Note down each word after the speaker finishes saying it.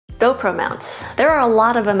GoPro mounts. There are a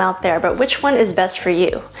lot of them out there, but which one is best for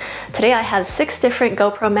you? Today I have 6 different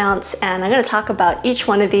GoPro mounts, and I'm going to talk about each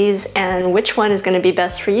one of these and which one is going to be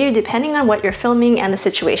best for you depending on what you're filming and the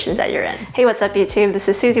situations that you're in. Hey, what's up YouTube? This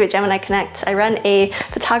is Suzi with Gemini Connect. I run a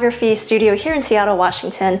photography studio here in Seattle,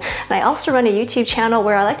 Washington, and I also run a YouTube channel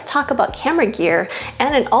where I like to talk about camera gear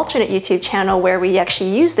and an alternate YouTube channel where we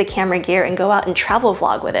actually use the camera gear and go out and travel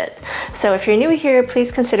vlog with it. So if you're new here,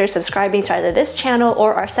 please consider subscribing to either this channel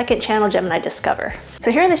or our second channel, Gemini Discover.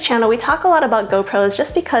 So here in this channel, we talk a lot about GoPros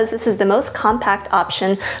just because this is the most compact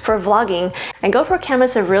option for vlogging, and GoPro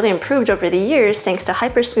cameras have really improved over the years thanks to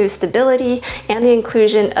hyper smooth stability and the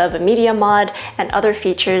inclusion of a media mod and other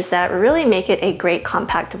features that really make it a great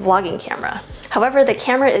compact vlogging camera. However, the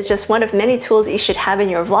camera is just one of many tools you should have in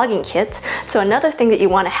your vlogging kit, so another thing that you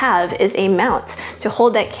want to have is a mount to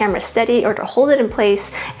hold that camera steady or to hold it in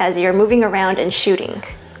place as you're moving around and shooting.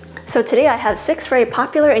 So today I have 6 very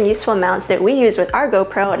popular and useful mounts that we use with our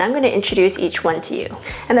GoPro, and I'm going to introduce each one to you.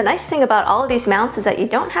 And the nice thing about all of these mounts is that you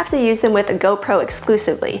don't have to use them with a GoPro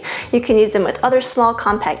exclusively. You can use them with other small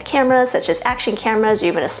compact cameras such as action cameras or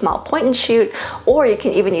even a small point and shoot, or you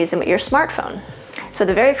can even use them with your smartphone. So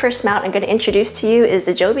the very first mount I'm going to introduce to you is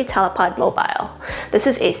the Joby Telepod Mobile. This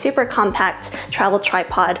is a super compact travel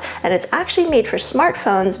tripod, and it's actually made for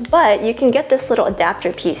smartphones, but you can get this little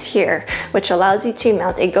adapter piece here, which allows you to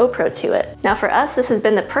mount a GoPro to it. Now for us, this has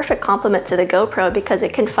been the perfect complement to the GoPro because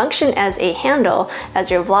it can function as a handle as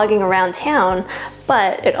you're vlogging around town,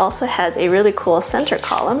 but it also has a really cool center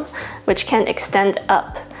column, which can extend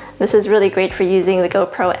up. This is really great for using the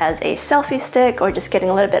GoPro as a selfie stick or just getting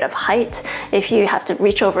a little bit of height if you have to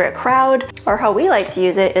reach over a crowd. Or how we like to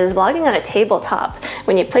use it is vlogging on a tabletop.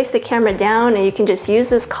 When you place the camera down, and you can just use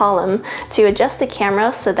this column to adjust the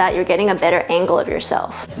camera so that you're getting a better angle of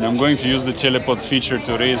yourself. Now I'm going to use the Telepod's feature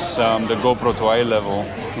to raise the GoPro to eye level,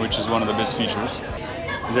 which is one of the best features.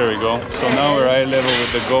 There we go. So now we're eye level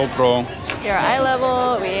with the GoPro. Here eye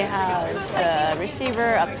level, we have the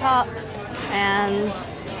receiver up top and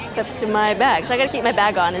up to my bag. So I gotta keep my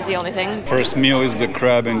bag on is the only thing. First meal is the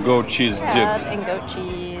crab and goat cheese dip. Crab and goat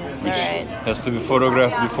cheese, which alright. has to be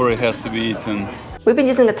photographed before it has to be eaten. We've been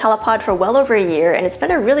using the Telepod for well over a year, and it's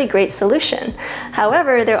been a really great solution.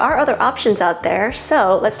 However, there are other options out there,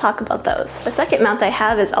 so let's talk about those. The second mount I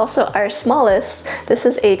have is also our smallest. This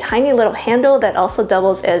is a tiny little handle that also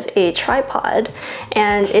doubles as a tripod,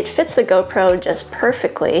 and it fits the GoPro just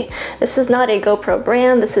perfectly. This is not a GoPro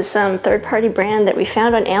brand. This is some third-party brand that we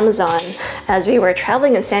found on Amazon as we were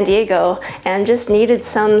traveling in San Diego and just needed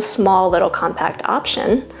some small little compact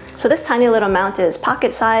option. So this tiny little mount is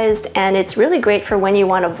pocket-sized, and it's really great for when you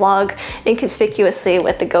want to vlog inconspicuously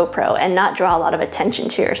with the GoPro and not draw a lot of attention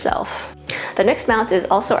to yourself. The next mount is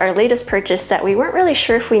also our latest purchase that we weren't really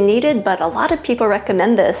sure if we needed, but a lot of people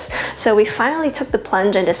recommend this. So we finally took the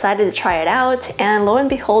plunge and decided to try it out, and lo and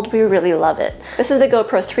behold, we really love it. This is the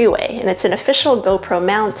GoPro 3-way, and it's an official GoPro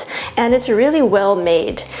mount, and it's really well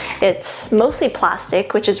made. It's mostly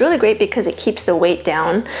plastic, which is really great because it keeps the weight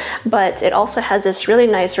down, but it also has this really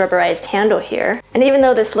nice rubberized handle here. And even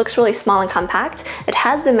though this looks really small and compact, it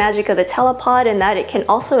has the magic of the Telepod in that it can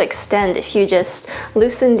also extend if you just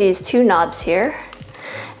loosen these 2 knobs here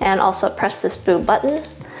and also press this blue button.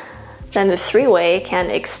 Then the 3-way can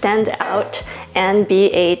extend out and be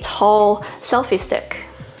a tall selfie stick.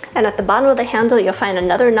 And at the bottom of the handle, you'll find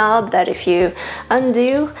another knob that if you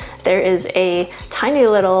undo, there is a tiny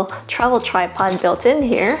little travel tripod built in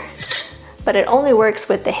here, but it only works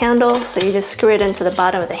with the handle, so you just screw it into the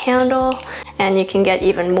bottom of the handle and you can get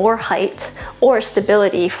even more height or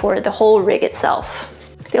stability for the whole rig itself.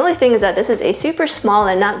 The only thing is that this is a super small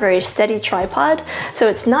and not very steady tripod, so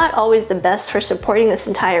it's not always the best for supporting this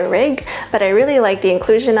entire rig, but I really like the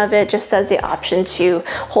inclusion of it just as the option to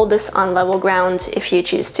hold this on level ground if you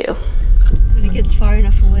choose to. When it gets far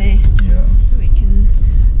enough away, so we can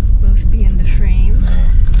both be in the frame.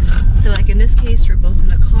 So like in this case, we're both in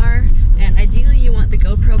the car, and ideally you want the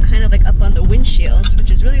GoPro kind of like up on the windshield, which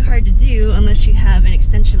is really hard to do unless you have an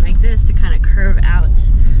extension like this to kind of curve out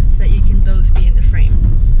so that you can both be in the frame.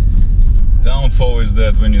 Downfall is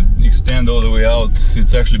that when you extend all the way out,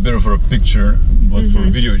 it's actually better for a picture, but for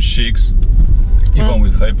video it shakes, even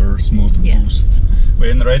with hyper smooth boost.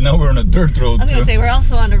 And right now we're on a dirt road. I was gonna say we're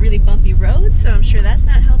also on a really bumpy road, so I'm sure that's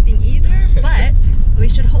not helping either, but we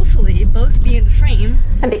should hopefully both be in the frame.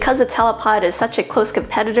 And because the Telepod is such a close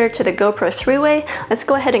competitor to the GoPro 3-way, let's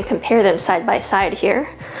go ahead and compare them side by side here.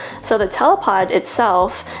 So the Telepod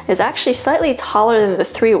itself is actually slightly taller than the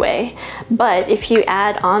 3-way, but if you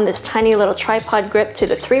add on this tiny little tripod grip to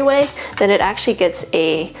the 3-way, then it actually gets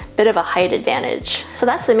a bit of a height advantage. So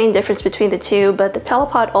that's the main difference between the two, but the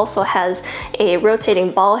Telepod also has a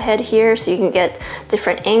rotating ball head here, so you can get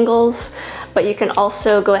different angles. But you can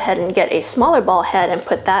also go ahead and get a smaller ball head and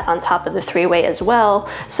put that on top of the 3-way as well.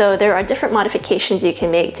 So there are different modifications you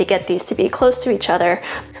can make to get these to be close to each other.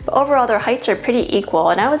 But overall, their heights are pretty equal,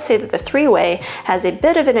 and I would say that the 3-way has a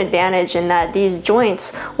bit of an advantage in that these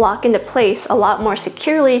joints lock into place a lot more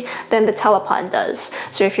securely than the Telepod does.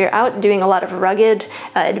 So if you're out doing a lot of rugged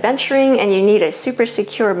adventuring and you need a super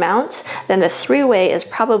secure mount, then the 3-way is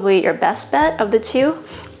probably your best bet of the two.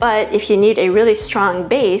 But if you need a really strong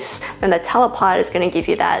base, then the Telepod is going to give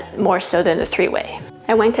you that more so than the 3-way.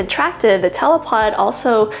 And when contracted, the Telepod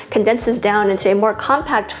also condenses down into a more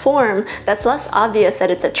compact form that's less obvious that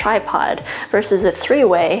it's a tripod versus the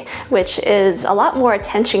 3-way, which is a lot more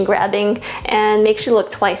attention grabbing and makes you look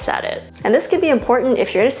twice at it. And this can be important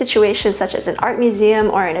if you're in a situation such as an art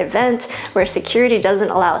museum or an event where security doesn't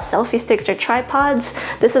allow selfie sticks or tripods.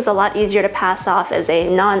 This is a lot easier to pass off as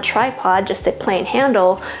a non-tripod, just a plain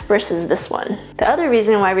handle, versus this one. The other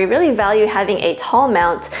reason why we really value having a tall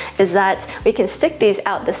mount is that we can stick these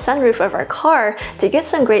out the sunroof of our car to get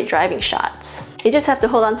some great driving shots. You just have to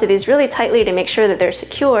hold on to these really tightly to make sure that they're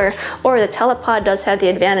secure, or the Telepod does have the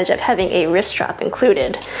advantage of having a wrist strap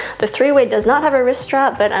included. The 3-way does not have a wrist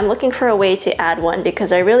strap, but I'm looking for a way to add one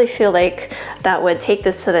because I really feel like that would take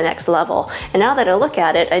this to the next level. And now that I look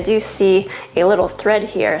at it, I do see a little thread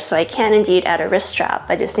here, so I can indeed add a wrist strap.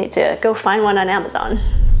 I just need to go find one on Amazon.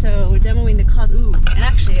 So we're demoing the cause. Ooh, and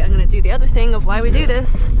actually I'm gonna do the other thing of why we do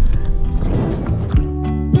this.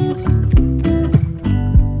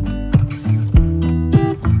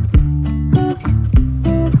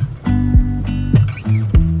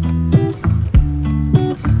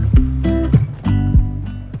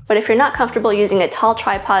 But if you're not comfortable using a tall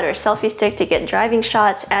tripod or selfie stick to get driving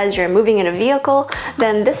shots as you're moving in a vehicle,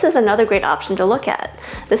 then this is another great option to look at.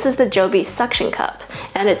 This is the Joby suction cup,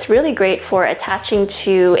 and it's really great for attaching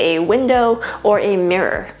to a window or a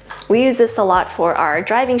mirror. We use this a lot for our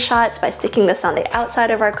driving shots by sticking this on the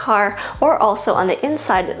outside of our car or also on the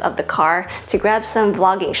inside of the car to grab some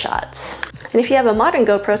vlogging shots. And if you have a modern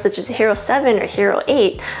GoPro such as the Hero 7 or Hero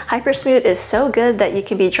 8, Hypersmooth is so good that you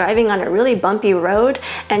can be driving on a really bumpy road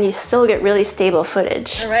and you still get really stable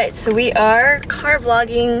footage. Alright, so we are car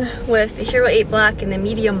vlogging with the Hero 8 Black and the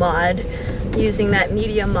Media Mod, using that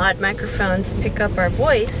Media Mod microphone to pick up our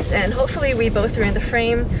voice, and hopefully we both are in the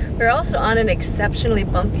frame. We're also on an exceptionally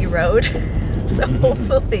bumpy road, so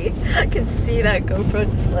hopefully I can see that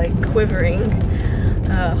GoPro just like quivering.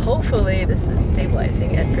 Hopefully this is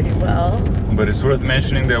stabilizing it pretty well. But it's worth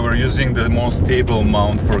mentioning that we're using the most stable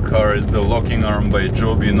mount for cars, the locking arm by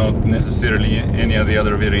Joby, not necessarily any of the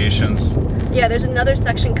other variations. Yeah, there's another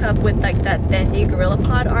suction cup with like that bendy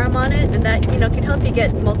GorillaPod arm on it, and that, you know, can help you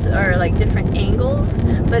get different angles,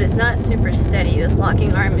 but it's not super steady. This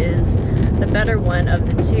locking arm is the better one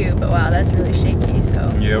of the two, but wow, that's really shaky.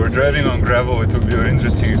 So yeah, we're driving on gravel. It would be an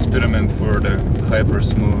interesting experiment for the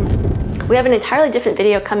Hypersmooth. We have an entirely different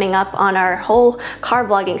video coming up on our whole car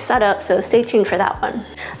vlogging setup, so stay tuned for that one.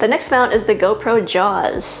 The next mount is the GoPro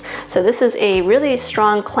Jaws. So this is a really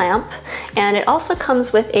strong clamp, and it also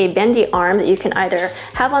comes with a bendy arm that you can either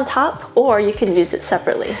have on top or you can use it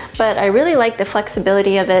separately. But I really like the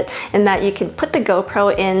flexibility of it in that you can put the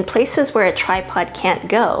GoPro in places where a tripod can't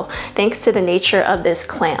go, thanks to the nature of this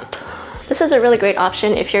clamp. This is a really great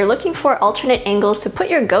option if you're looking for alternate angles to put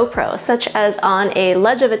your GoPro, such as on a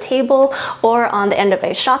ledge of a table or on the end of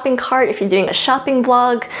a shopping cart if you're doing a shopping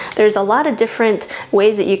vlog. There's a lot of different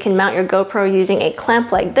ways that you can mount your GoPro using a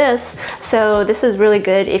clamp like this, so this is really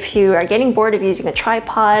good if you are getting bored of using a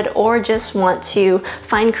tripod or just want to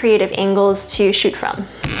find creative angles to shoot from.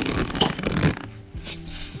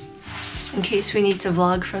 In case we need to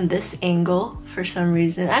vlog from this angle for some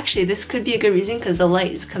reason. Actually, this could be a good reason because the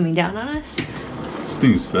light is coming down on us. This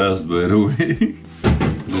thing is fast, by the way.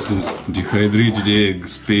 This is dehydrated egg,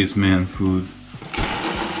 spaceman food.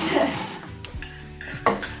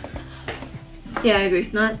 Yeah, I agree.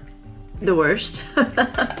 Not the worst,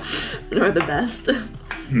 nor the best.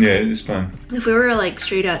 Yeah, it's fine. If we were like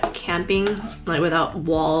straight out camping, like without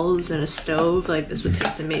walls and a stove, like this would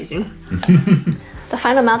taste amazing. The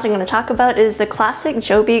final mount I'm going to talk about is the classic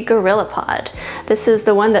Joby GorillaPod. This is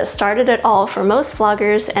the one that started it all for most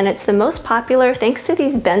vloggers, and it's the most popular thanks to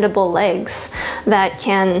these bendable legs that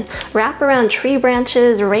can wrap around tree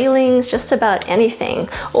branches, railings, just about anything,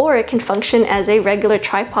 or it can function as a regular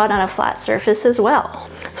tripod on a flat surface as well.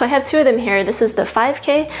 So I have two of them here. This is the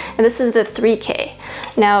 5K and this is the 3K.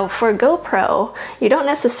 Now for GoPro, you don't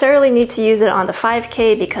necessarily need to use it on the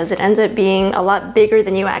 5K because it ends up being a lot bigger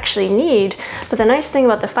than you actually need. But the nice thing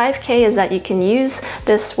about the 5K is that you can use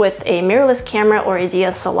this with a mirrorless camera or a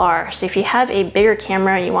DSLR. So if you have a bigger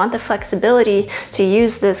camera and you want the flexibility to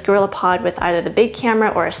use this GorillaPod with either the big camera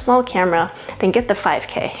or a small camera, then get the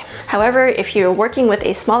 5K. However, if you're working with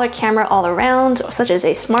a smaller camera all around, such as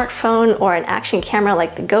a smartphone or an action camera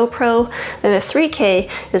like the GoPro, then the 3K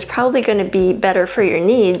is probably going to be better for your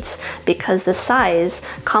needs because the size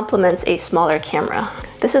complements a smaller camera.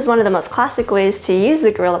 This is one of the most classic ways to use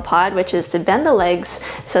the GorillaPod, which is to bend the legs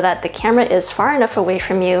so that the camera is far enough away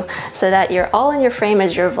from you so that you're all in your frame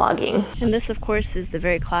as you're vlogging. And this, of course, is the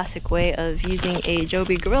very classic way of using a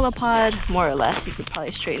Joby GorillaPod, more or less. You could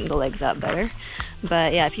probably straighten the legs out better.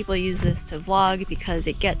 But yeah, people use this to vlog because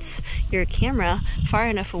it gets your camera far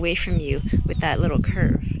enough away from you with that little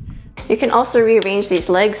curve. You can also rearrange these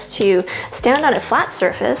legs to stand on a flat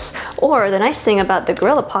surface, or the nice thing about the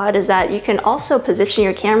GorillaPod is that you can also position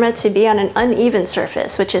your camera to be on an uneven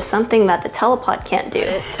surface, which is something that the Telepod can't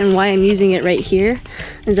do. And why I'm using it right here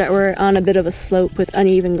is that we're on a bit of a slope with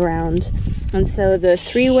uneven ground. And so the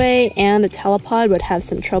 3-way and the Telepod would have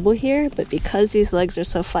some trouble here, but because these legs are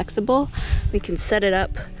so flexible, we can set it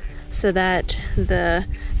up so that the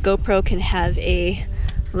GoPro can have a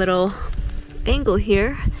little angle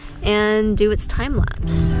here and do its time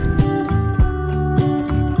lapse.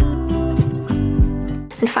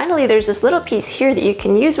 And finally, there's this little piece here that you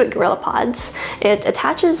can use with GorillaPods. It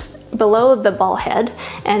attaches below the ball head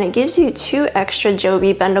and it gives you 2 extra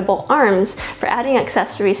Joby bendable arms for adding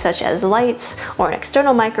accessories such as lights or an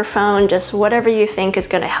external microphone, just whatever you think is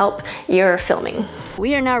going to help your filming.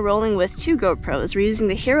 We are now rolling with 2 GoPros. We're using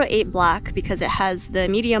the Hero 8 Black because it has the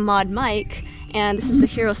media mod mic, and this is the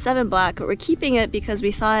Hero 7 Black, but we're keeping it because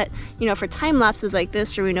we thought, you know, for time lapses like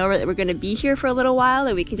this, or we know that we're going to be here for a little while,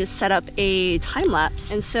 that we can just set up a time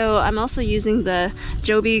lapse. And so I'm also using the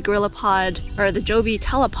Joby GorillaPod, or the Joby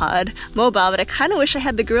Telepod mobile, but I kind of wish I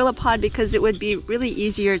had the GorillaPod because it would be really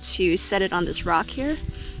easier to set it on this rock here.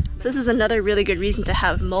 So this is another really good reason to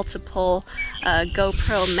have multiple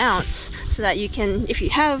GoPro mounts, so that you can, if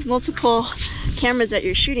you have multiple cameras that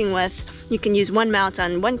you're shooting with, you can use one mount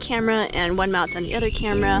on one camera and one mount on the other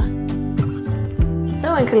camera.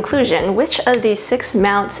 So in conclusion, which of these 6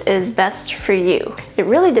 mounts is best for you? It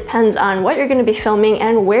really depends on what you're going to be filming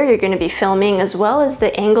and where you're going to be filming, as well as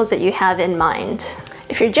the angles that you have in mind.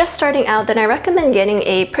 If you're just starting out, then I recommend getting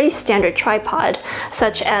a pretty standard tripod,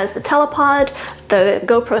 such as the Telepod, the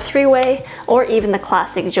GoPro 3-way, or even the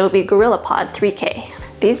classic Joby GorillaPod 3K.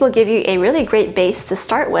 These will give you a really great base to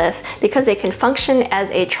start with because they can function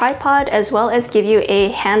as a tripod as well as give you a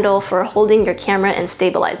handle for holding your camera and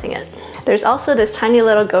stabilizing it. There's also this tiny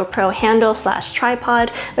little GoPro handle /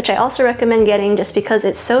 tripod, which I also recommend getting just because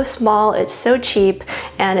it's so small, it's so cheap,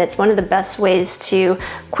 and it's one of the best ways to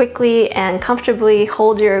quickly and comfortably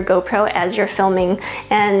hold your GoPro as you're filming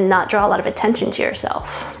and not draw a lot of attention to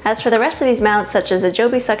yourself. As for the rest of these mounts, such as the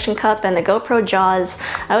Joby suction cup and the GoPro jaws,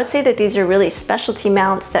 I would say that these are really specialty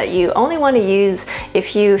mounts that you only want to use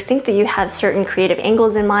if you think that you have certain creative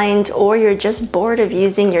angles in mind, or you're just bored of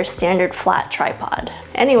using your standard flat tripod.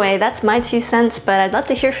 Anyway, that's my 2 cents, but I'd love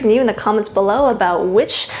to hear from you in the comments below about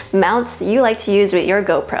which mounts that you like to use with your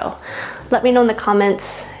GoPro. Let me know in the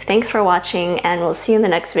comments. Thanks for watching, and we'll see you in the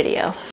next video.